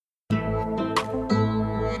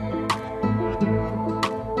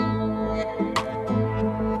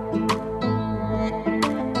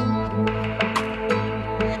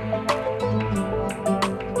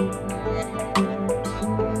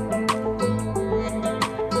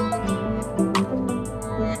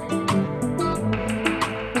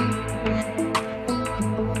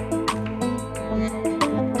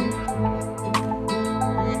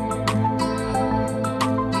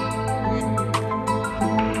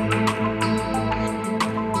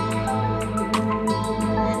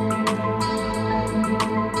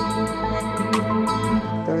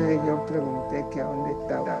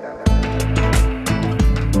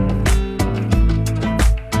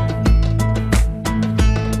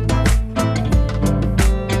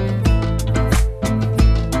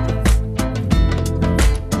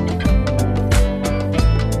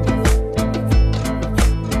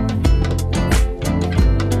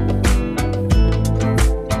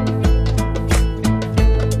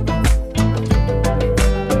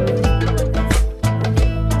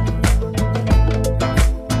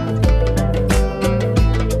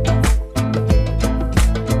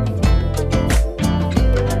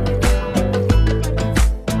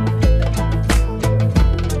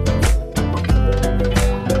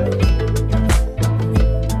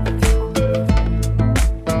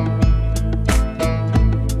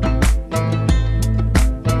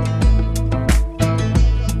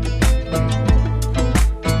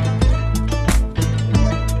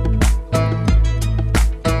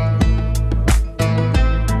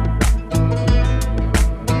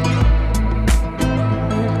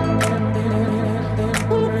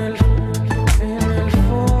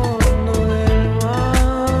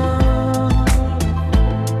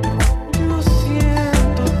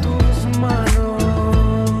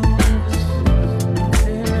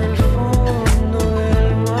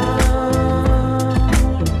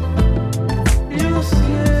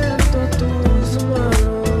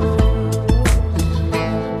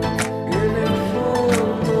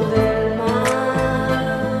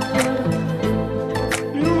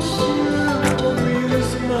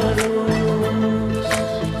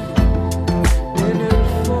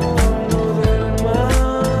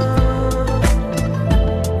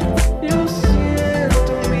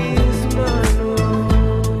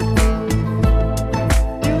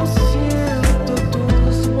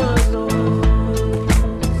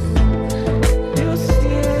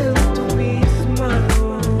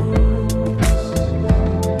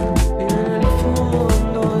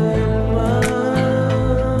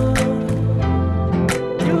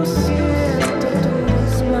You see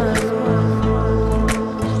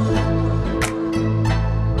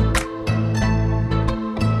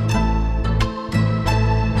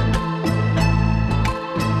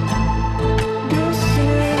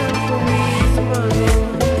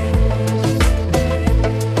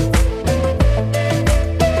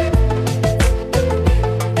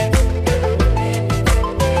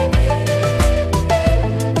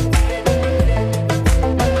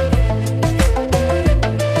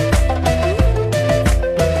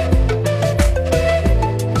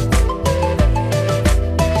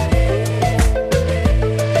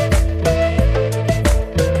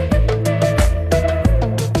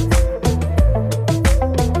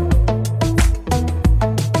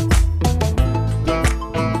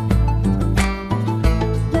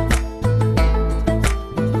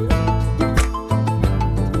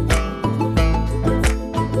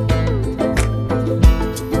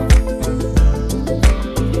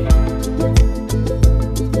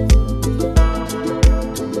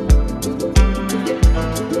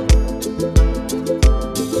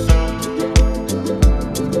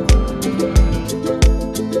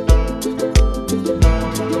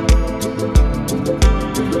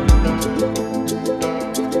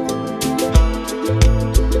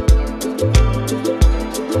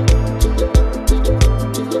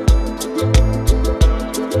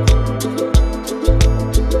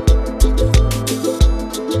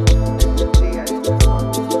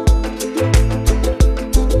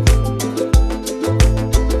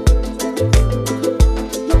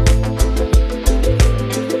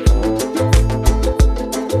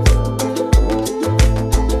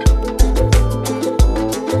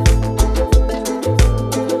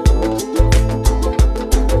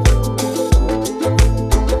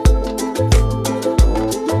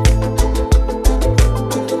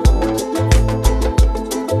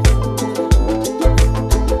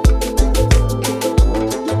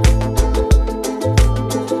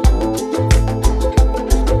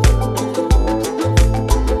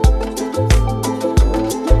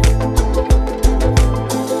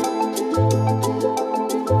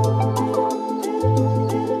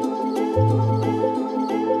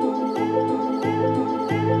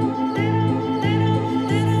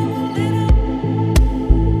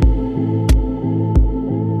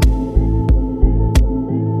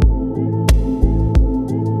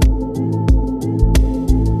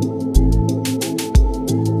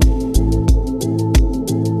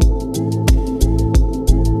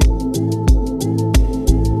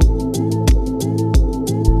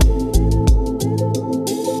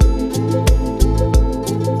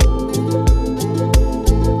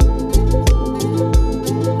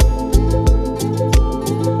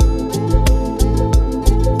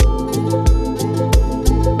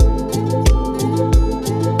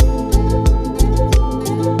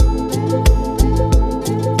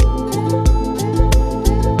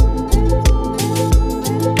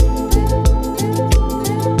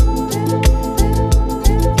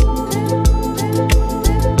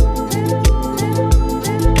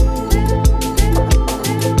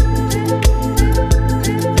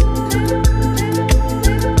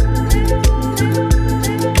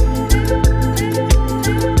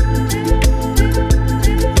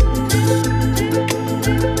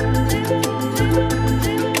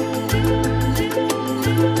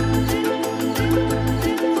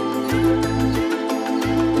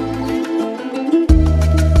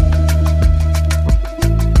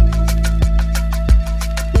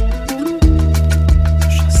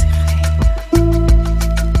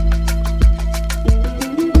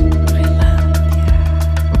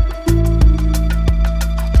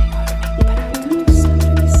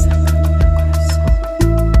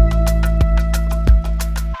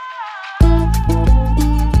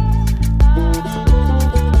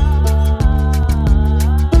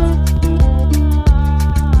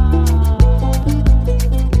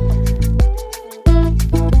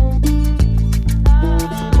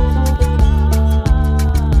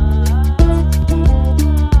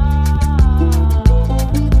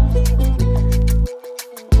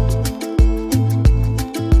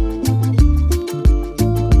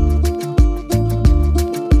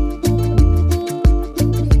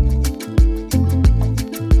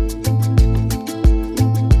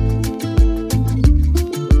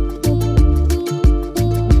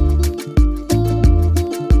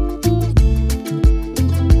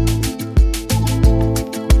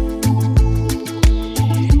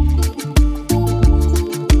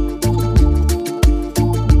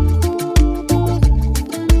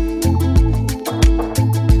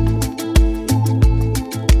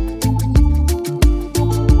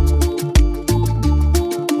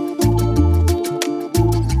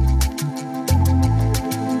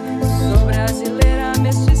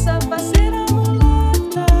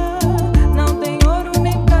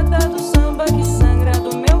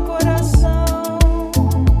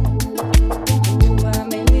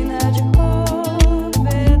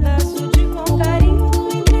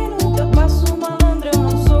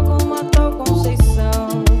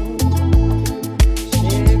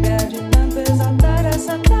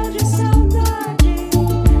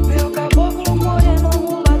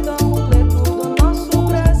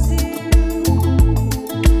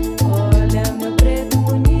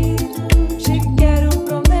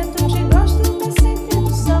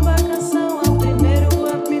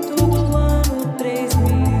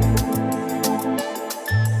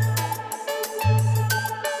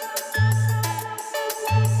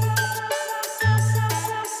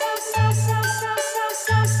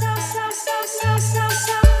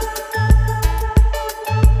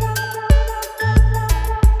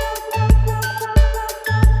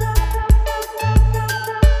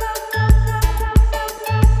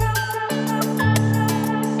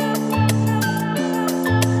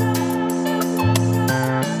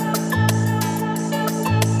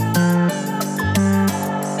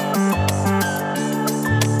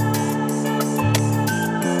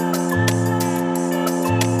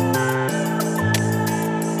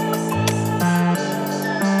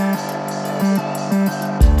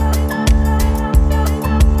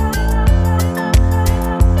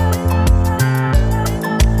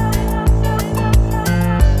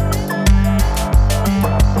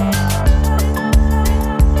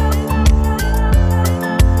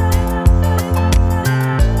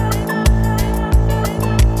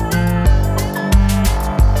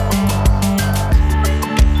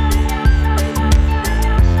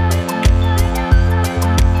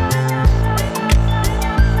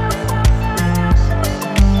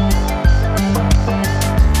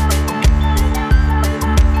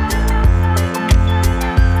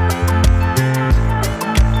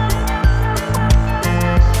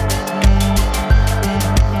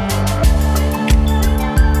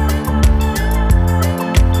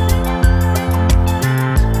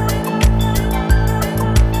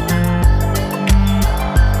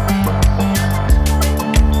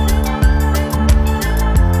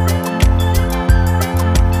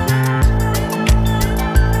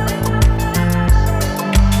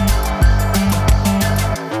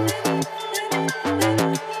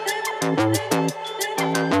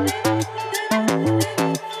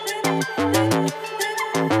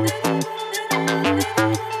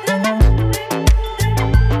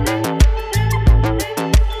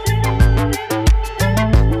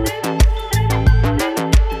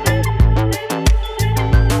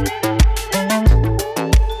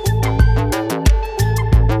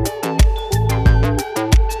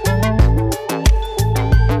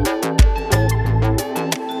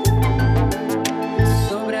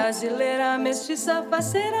essa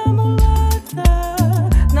faceira mulata.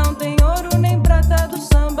 Não tem ouro nem prata do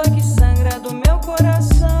samba que sangra do meu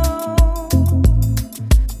coração.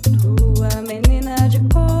 Tua menina de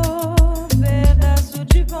cor, pedaço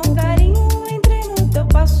de bom carinho. Entrei no teu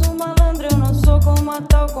passo malandro, eu não sou como a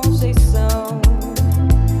tal Conceição.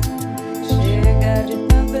 Chega de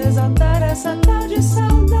tanto exaltar essa tal de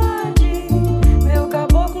saudade. Meu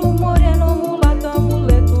caboclo moreno, mulato,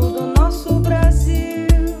 amuleto do nosso Brasil.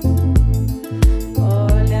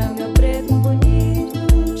 Olha meu preto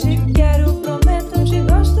bonito, te quero, prometo, te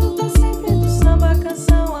gosto pra sempre do samba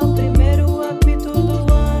canção ao primeiro apito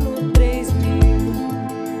do ano 3000.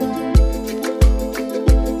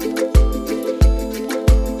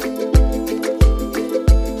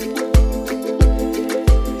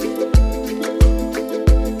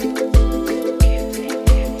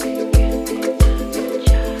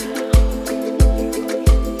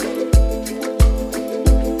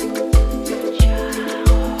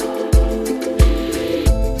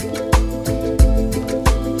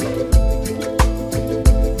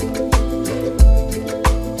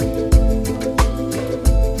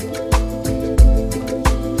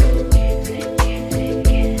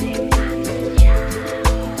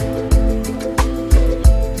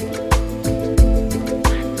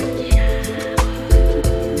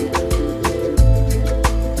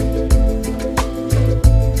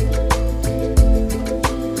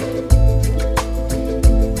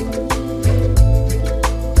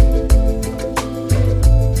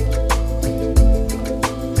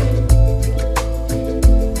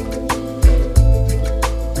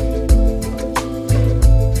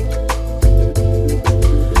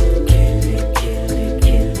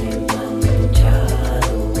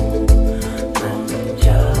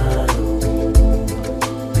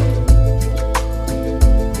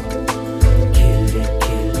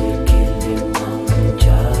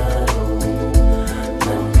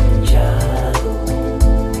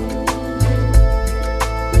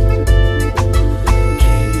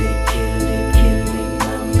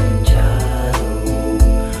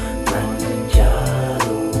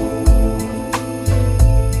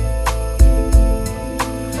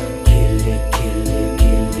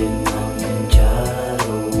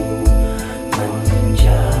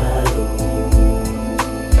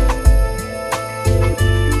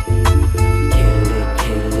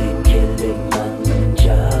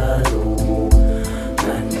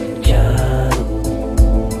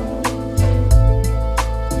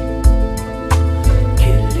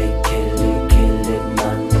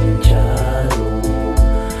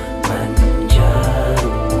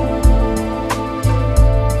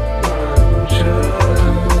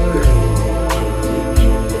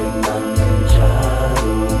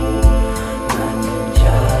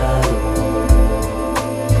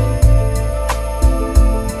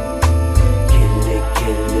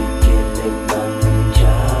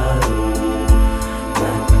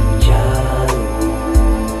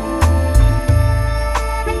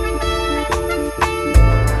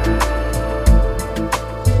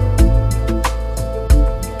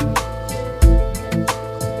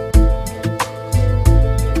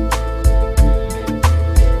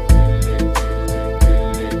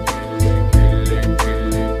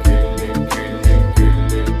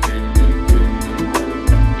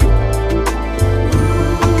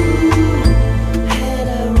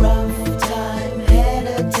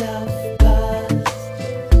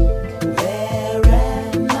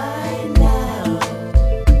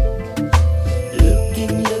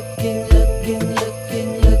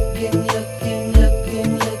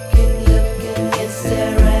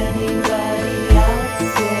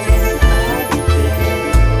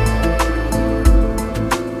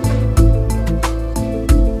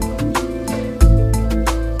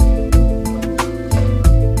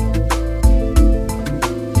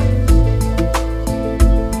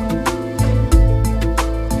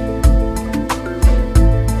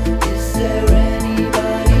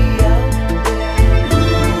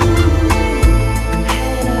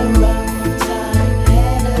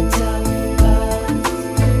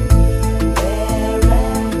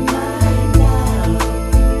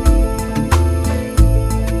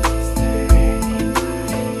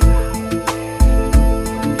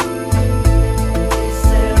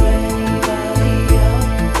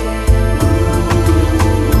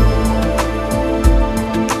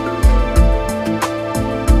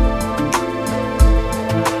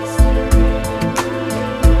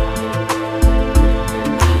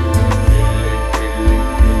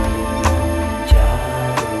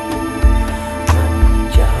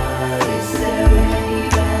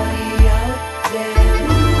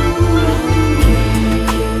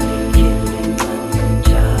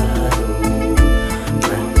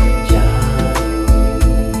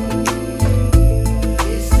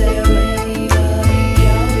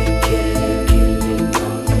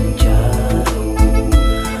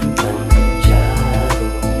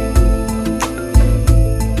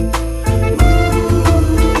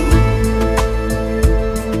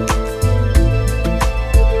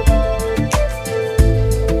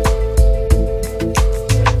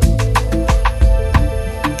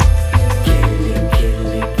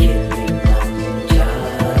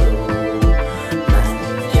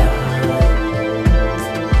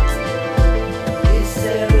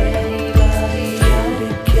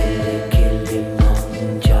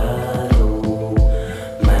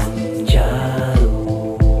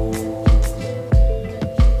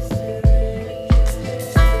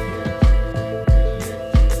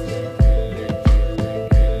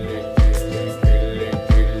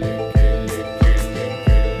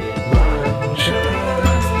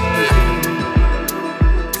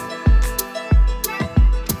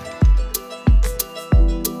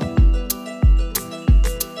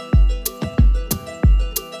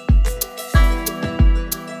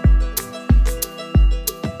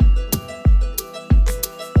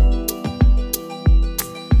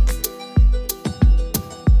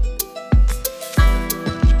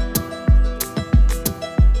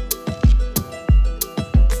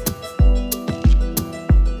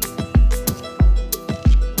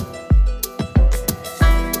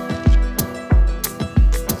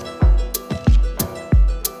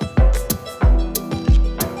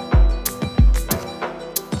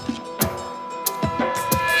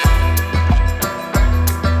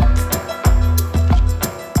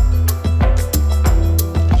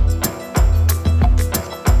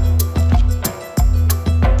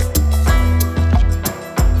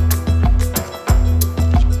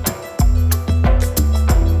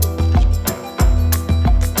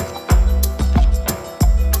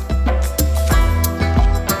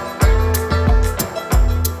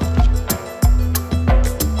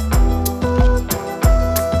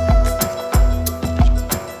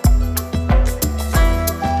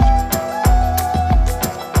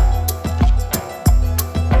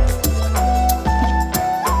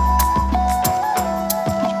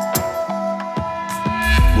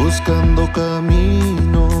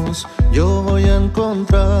 caminos yo voy a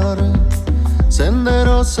encontrar,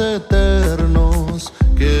 senderos eternos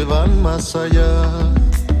que van más allá,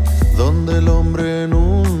 donde el hombre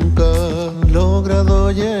nunca ha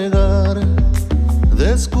logrado llegar.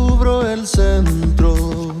 Descubro el centro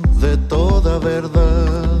de toda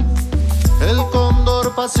verdad. El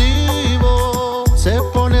cóndor pasivo se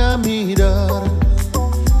pone a mirar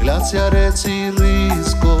glaciares y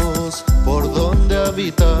riscos por donde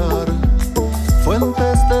habitar.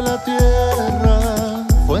 Fuentes de la tierra,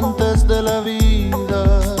 fuentes de la vida,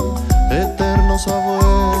 eternos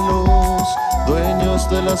abuelos, dueños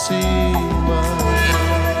de la cima.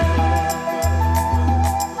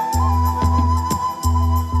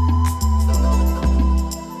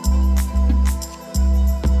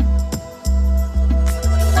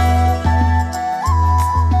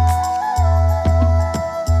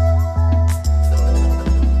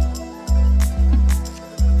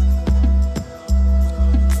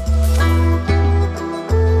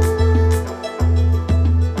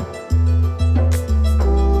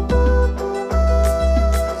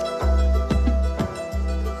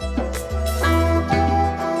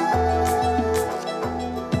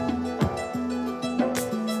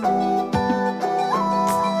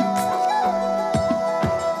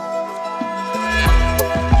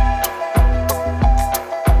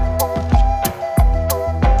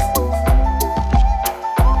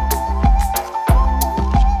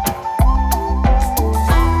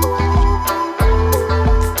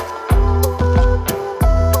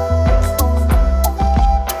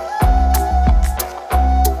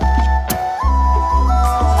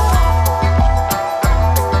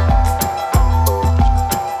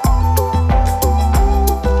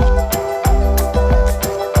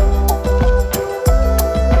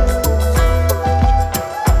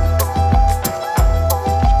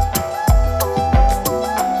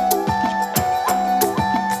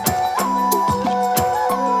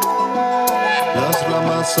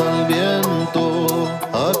 Al viento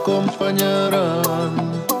acompañarán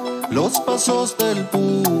los pasos del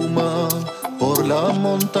puma por la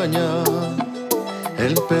montaña.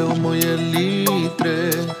 El peumo y el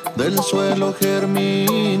litre del suelo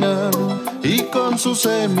germinan y con su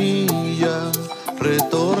semilla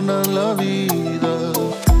retornan la vida.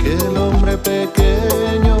 Que el hombre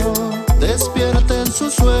pequeño despierte en su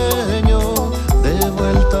sueño, de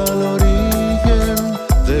vuelta al origen,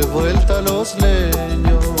 de vuelta a los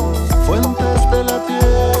leños. Fuentes de la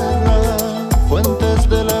tierra, fuentes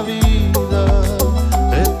de la vida,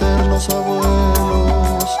 eternos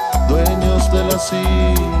abuelos, dueños de la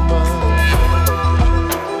cima.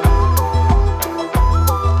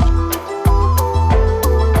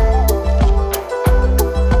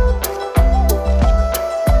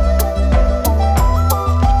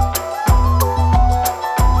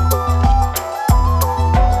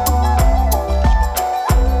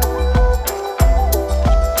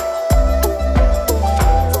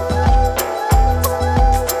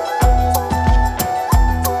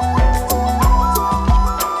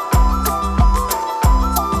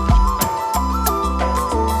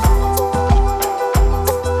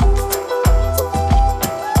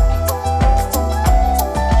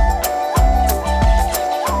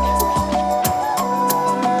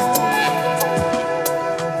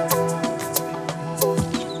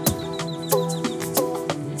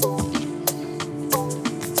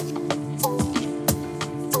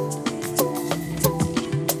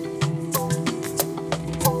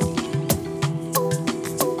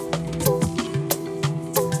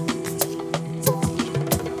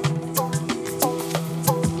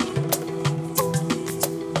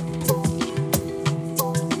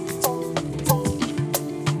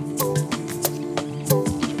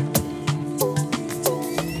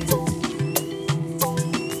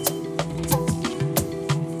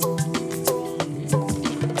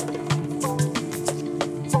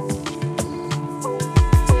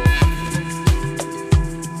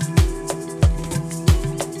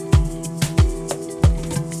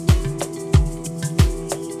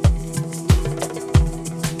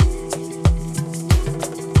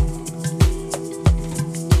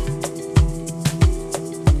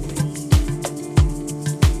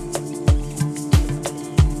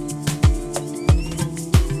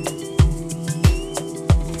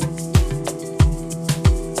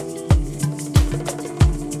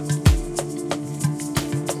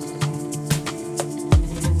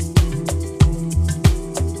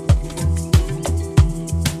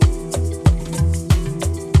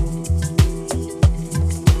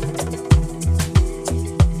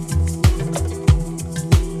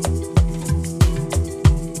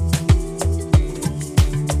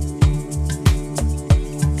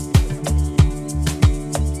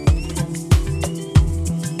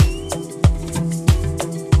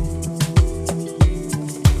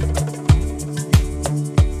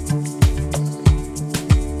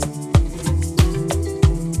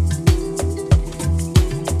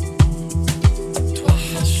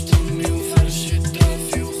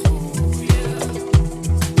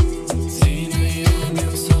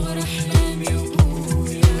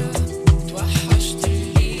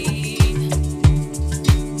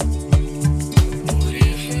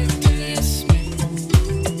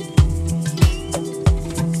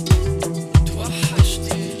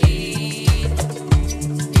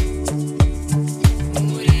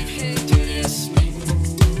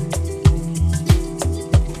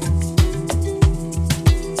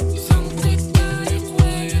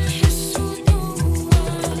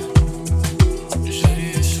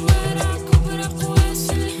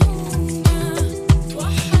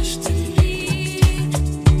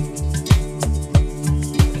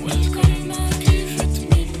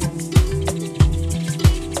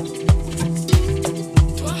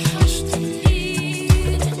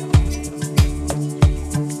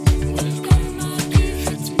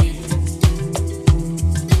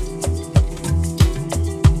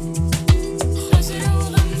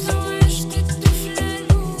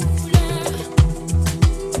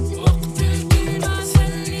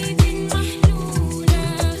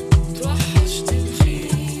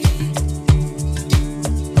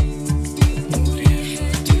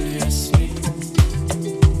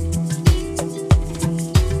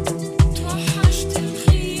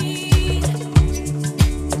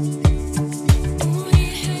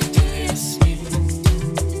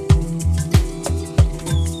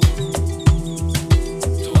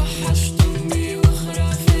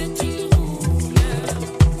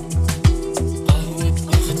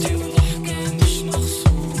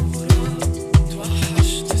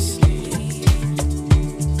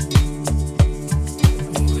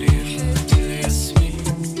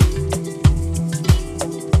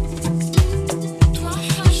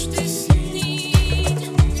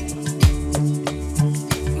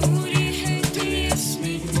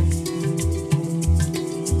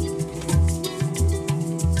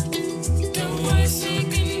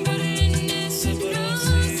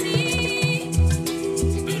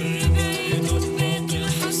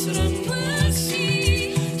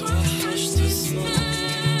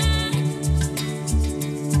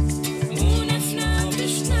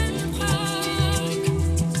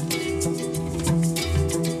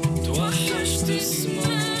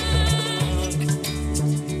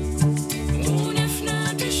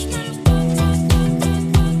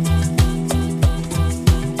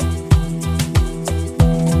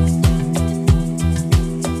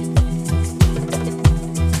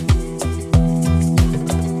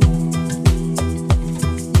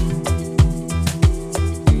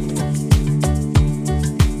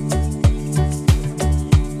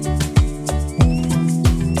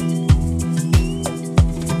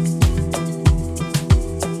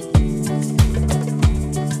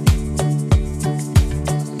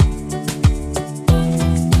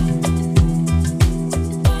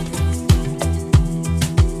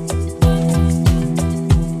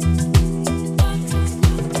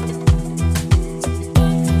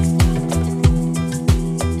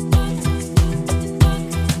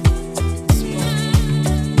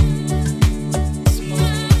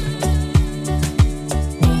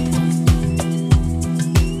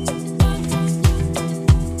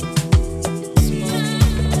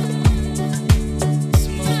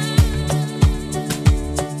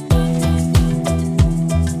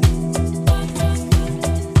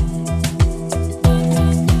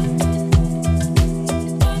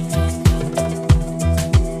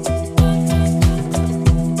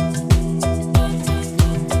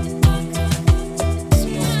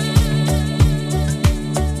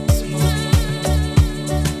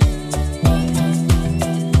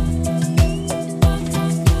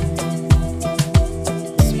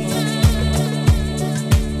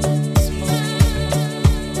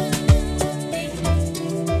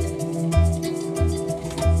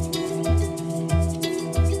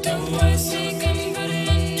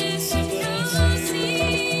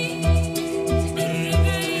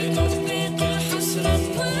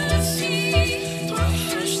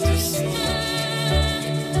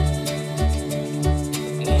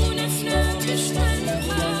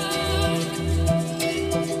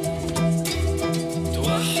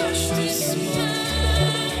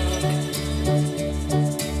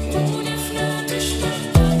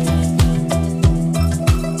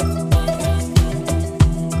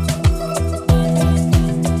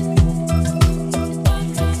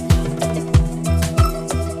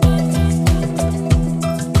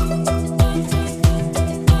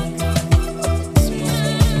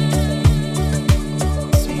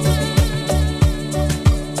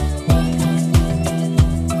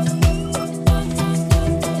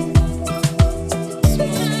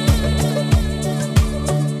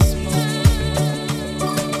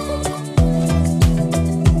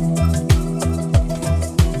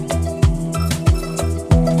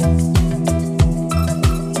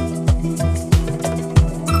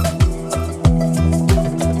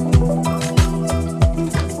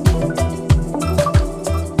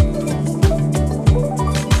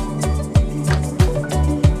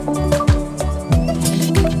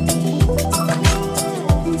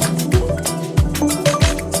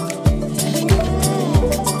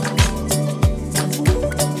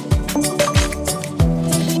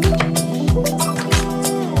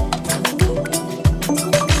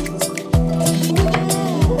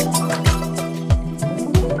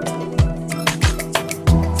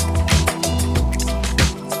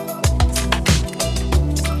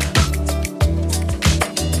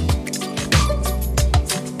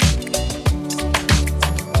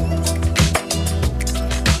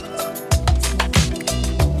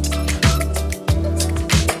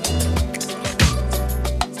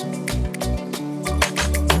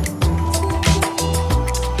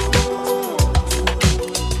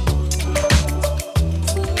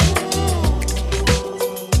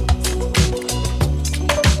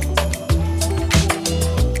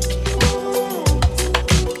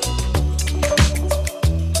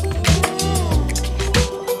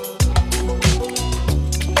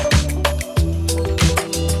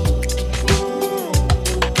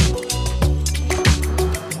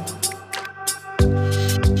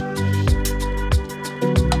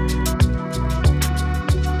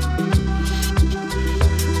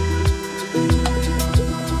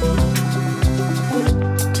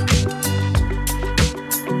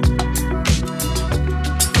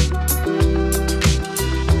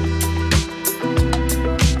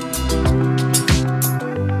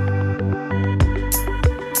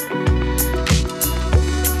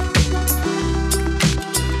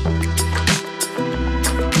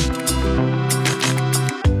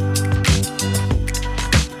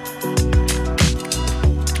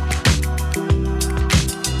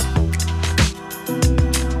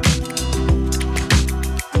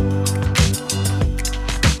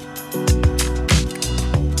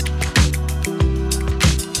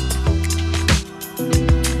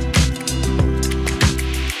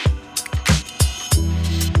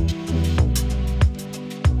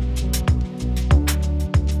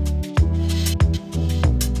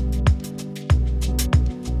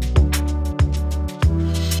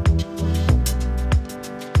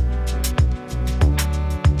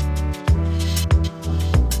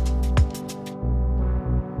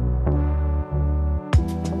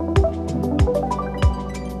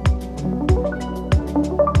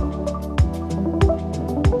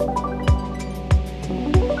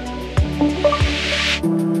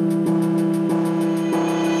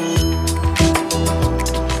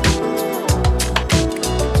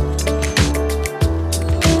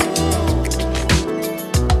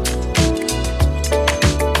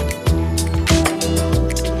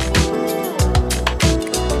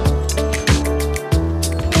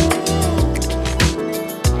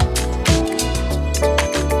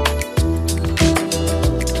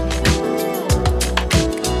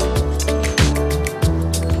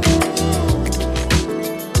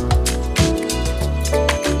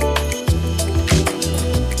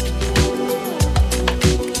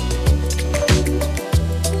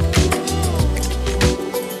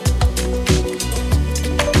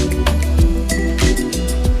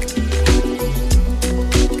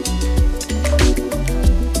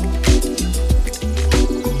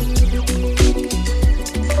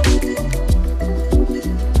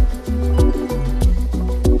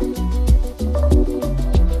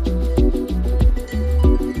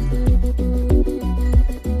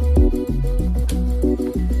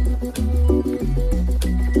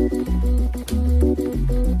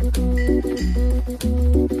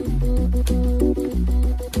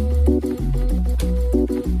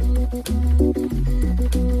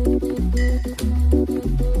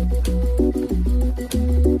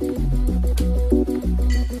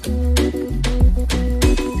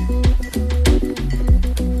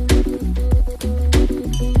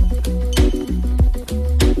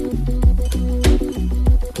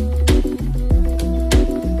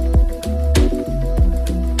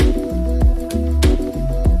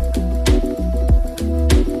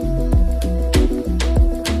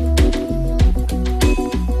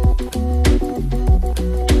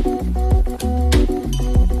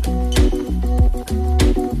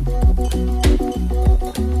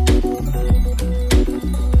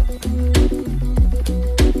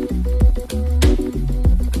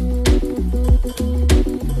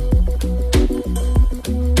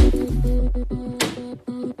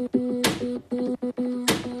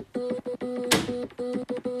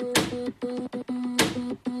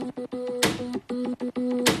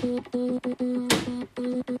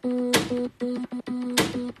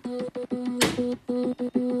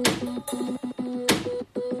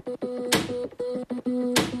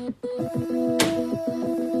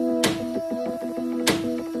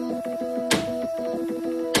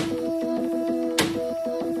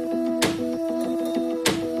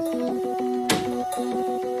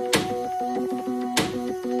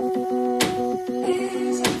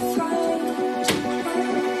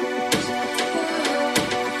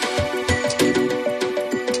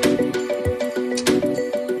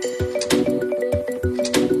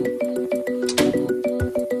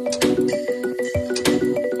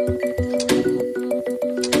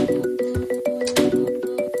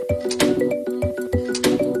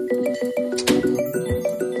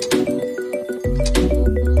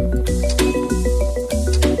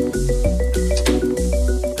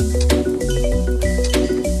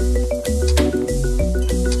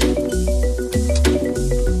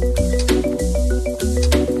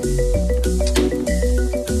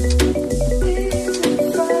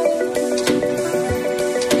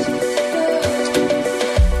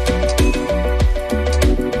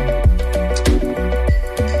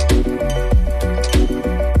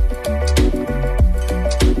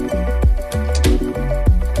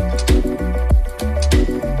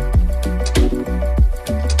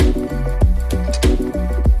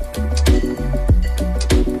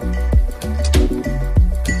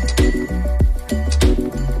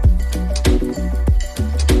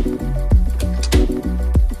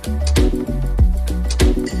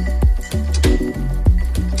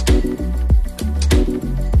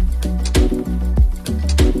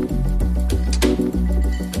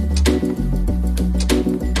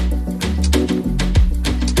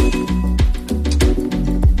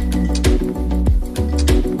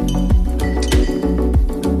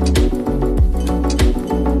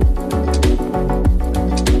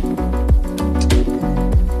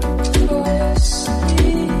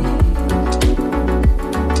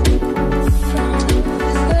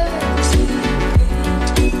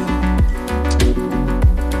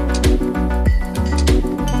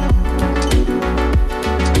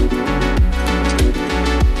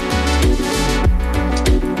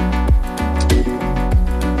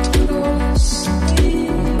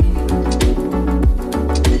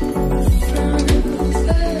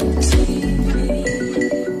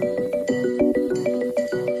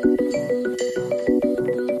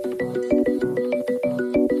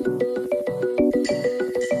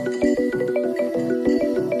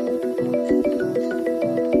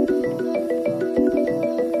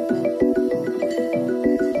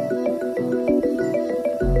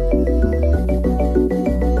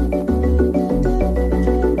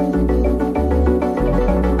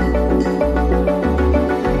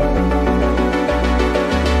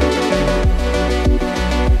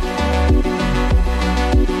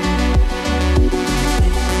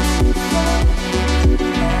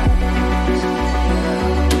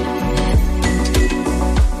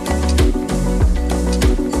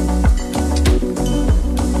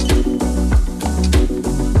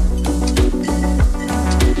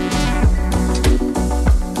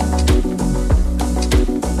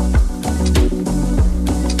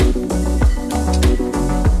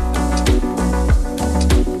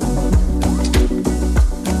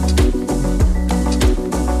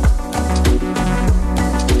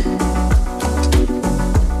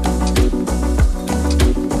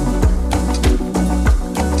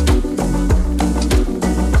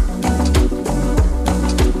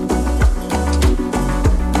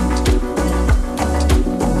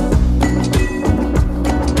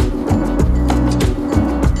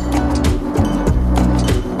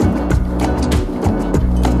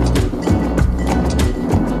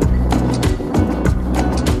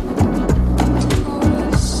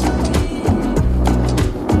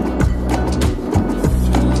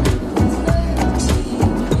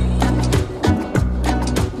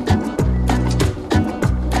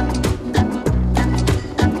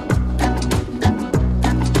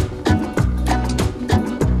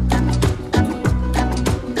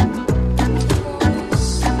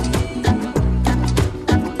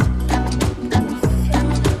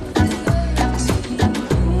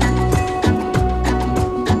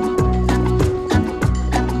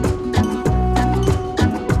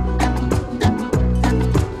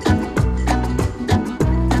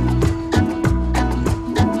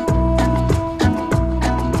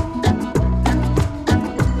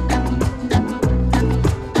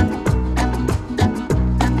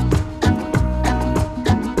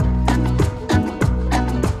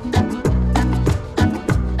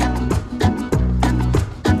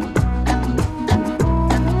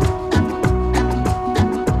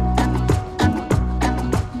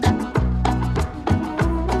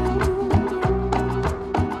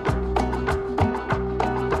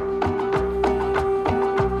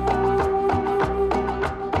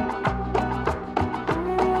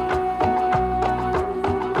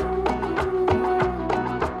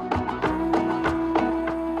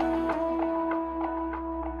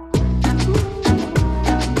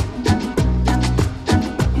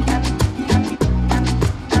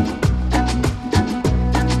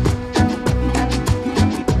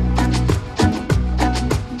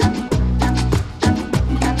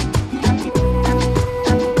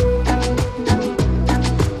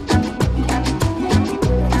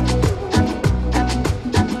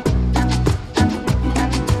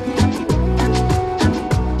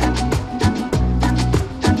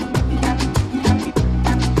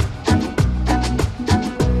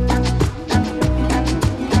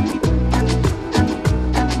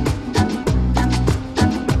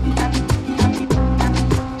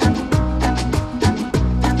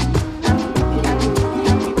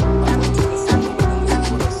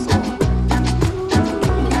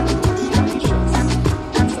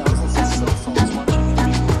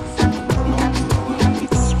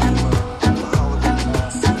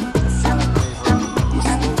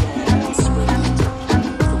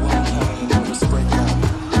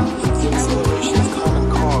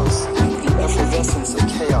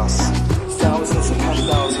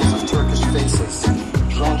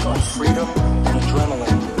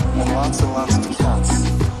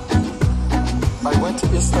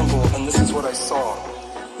 Istanbul, and this is what I saw,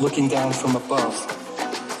 looking down from above.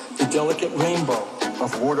 The delicate rainbow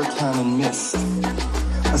of water cannon mist.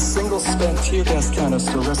 A single spent tear gas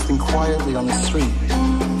canister resting quietly on the street,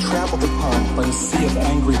 trampled upon by a sea of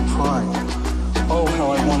angry pride. Oh,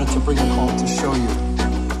 how I wanted to bring it home to show you.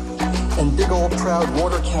 And big old proud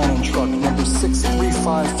water cannon truck number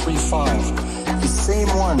 63535, the same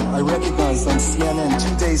one I recognized on CNN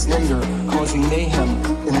 2 days later, causing mayhem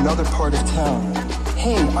in another part of town.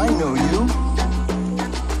 Hey, I know you.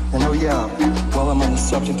 And oh yeah, while I'm on the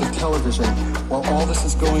subject of television, while all this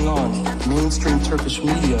is going on, mainstream Turkish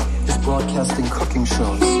media is broadcasting cooking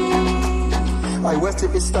shows. I went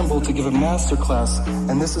to Istanbul to give a master class,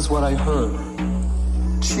 and this is what I heard.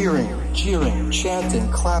 Cheering, jeering, chanting,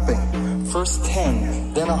 clapping. First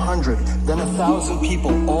 10, then 100, then 1,000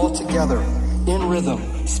 people all together, in rhythm,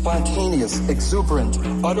 spontaneous, exuberant,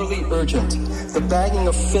 utterly urgent. The banging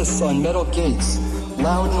of fists on metal gates,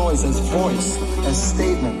 loud noise as voice, as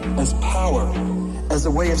statement, as power, as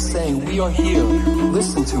a way of saying, we are here,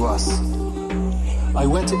 listen to us. I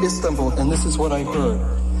went to Istanbul, and this is what I heard.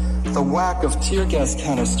 The whack of tear gas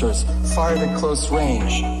canisters fired at close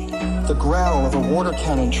range. The growl of a water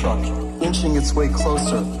cannon truck inching its way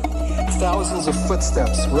closer. Thousands of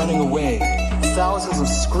footsteps running away. Thousands of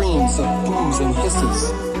screams of booms and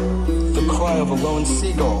hisses. The cry of a lone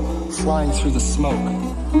seagull flying through the smoke.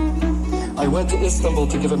 I went to Istanbul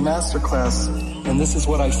to give a master class, and this is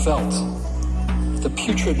what I felt. The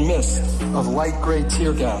putrid mist of light gray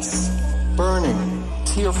tear gas. Burning,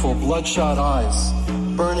 tearful, bloodshot eyes.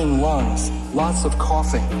 Burning lungs, lots of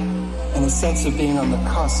coughing, and a sense of being on the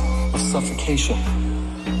cusp of suffocation.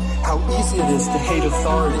 How easy it is to hate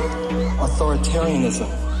authority, authoritarianism,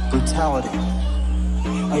 brutality.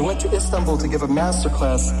 I went to Istanbul to give a master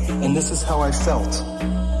class, and this is how I felt.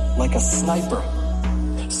 Like a sniper,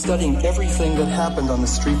 studying everything that happened on the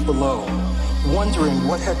street below, wondering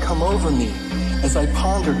what had come over me as I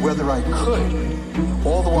pondered whether I could,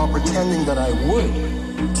 all the while pretending that I would,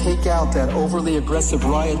 take out that overly aggressive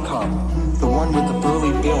riot cop, the one with the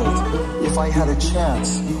burly build, if I had a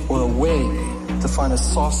chance or a way to find a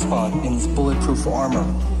soft spot in his bulletproof armor.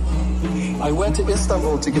 I went to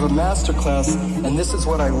Istanbul to give a master class, and this is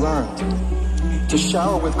what I learned. To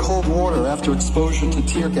shower with cold water after exposure to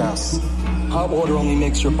tear gas. Hot water only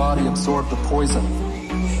makes your body absorb the poison.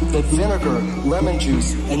 That vinegar, lemon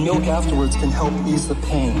juice, and milk afterwards can help ease the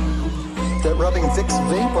pain. That rubbing Vicks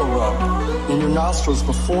Vapor Rub in your nostrils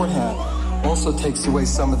beforehand also takes away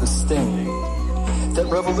some of the sting. That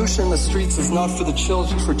revolution in the streets is not for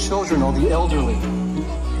children or the elderly.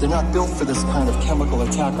 They're not built for this kind of chemical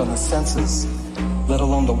attack on the senses, let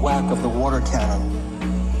alone the whack of the water cannon.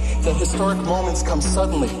 That historic moments come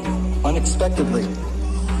suddenly, unexpectedly.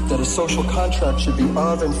 That a social contract should be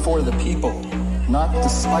of and for the people, not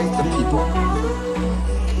despite the people.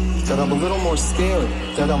 That I'm a little more scared,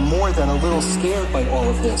 that I'm more than a little scared by all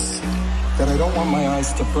of this, that I don't want my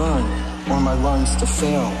eyes to burn or my lungs to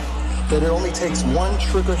fail, that it only takes one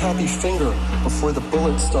trigger-happy finger before the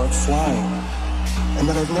bullets start flying, and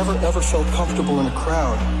that I've never ever felt comfortable in a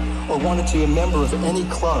crowd or wanted to be a member of any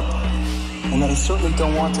club, and that I certainly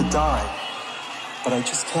don't want to die, but I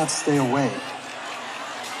just can't stay away.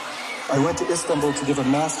 I went to Istanbul to give a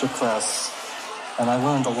master class, and I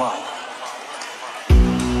learned a lot.